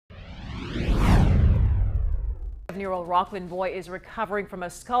7-year-old Rockland boy is recovering from a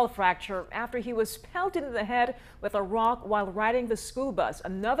skull fracture after he was pelted in the head with a rock while riding the school bus.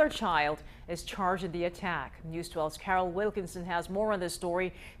 Another child is charged in the attack. News 12's Carol Wilkinson has more on this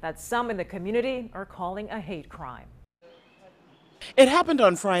story that some in the community are calling a hate crime. It happened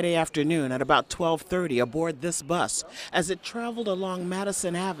on Friday afternoon at about 12:30 aboard this bus as it traveled along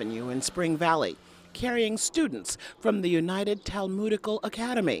Madison Avenue in Spring Valley, carrying students from the United Talmudical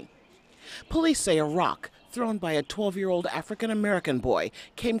Academy. Police say a rock thrown by a 12-year-old African-American boy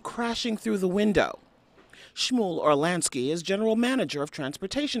came crashing through the window. Shmuel Orlansky is general manager of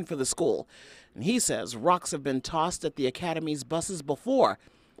transportation for the school, and he says rocks have been tossed at the academy's buses before,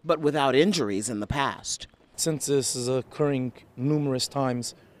 but without injuries in the past. Since this is occurring numerous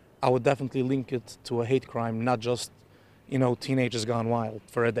times, I would definitely link it to a hate crime, not just, teenagers gone wild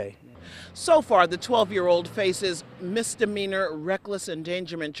for a day. So far, the 12-year-old faces misdemeanor reckless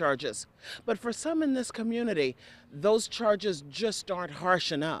endangerment charges. But for some in this community, those charges just aren't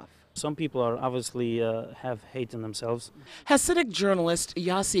harsh enough. Some people are obviously have hate in themselves. Hasidic journalist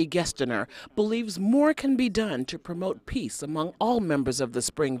Yossi Gestener believes more can be done to promote peace among all members of the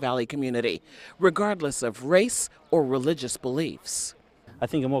Spring Valley community, regardless of race or religious beliefs. I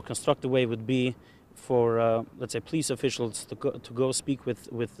think a more constructive way would be for, let's say, police officials to go speak with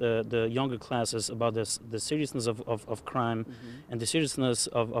the younger classes about the seriousness of crime and the seriousness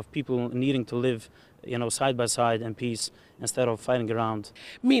of people needing to live, side by side in peace instead of fighting around.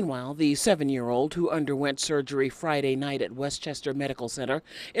 Meanwhile, the 7-year-old who underwent surgery Friday night at Westchester Medical Center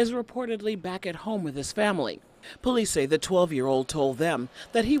is reportedly back at home with his family. Police say the 12-year-old told them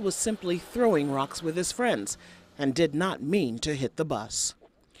that he was simply throwing rocks with his friends and did not mean to hit the bus.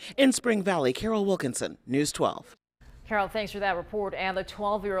 In Spring Valley, Carol Wilkinson, News 12. Carol, thanks for that report. And the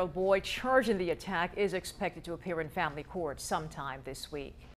 12-year-old boy charged in the attack is expected to appear in family court sometime this week.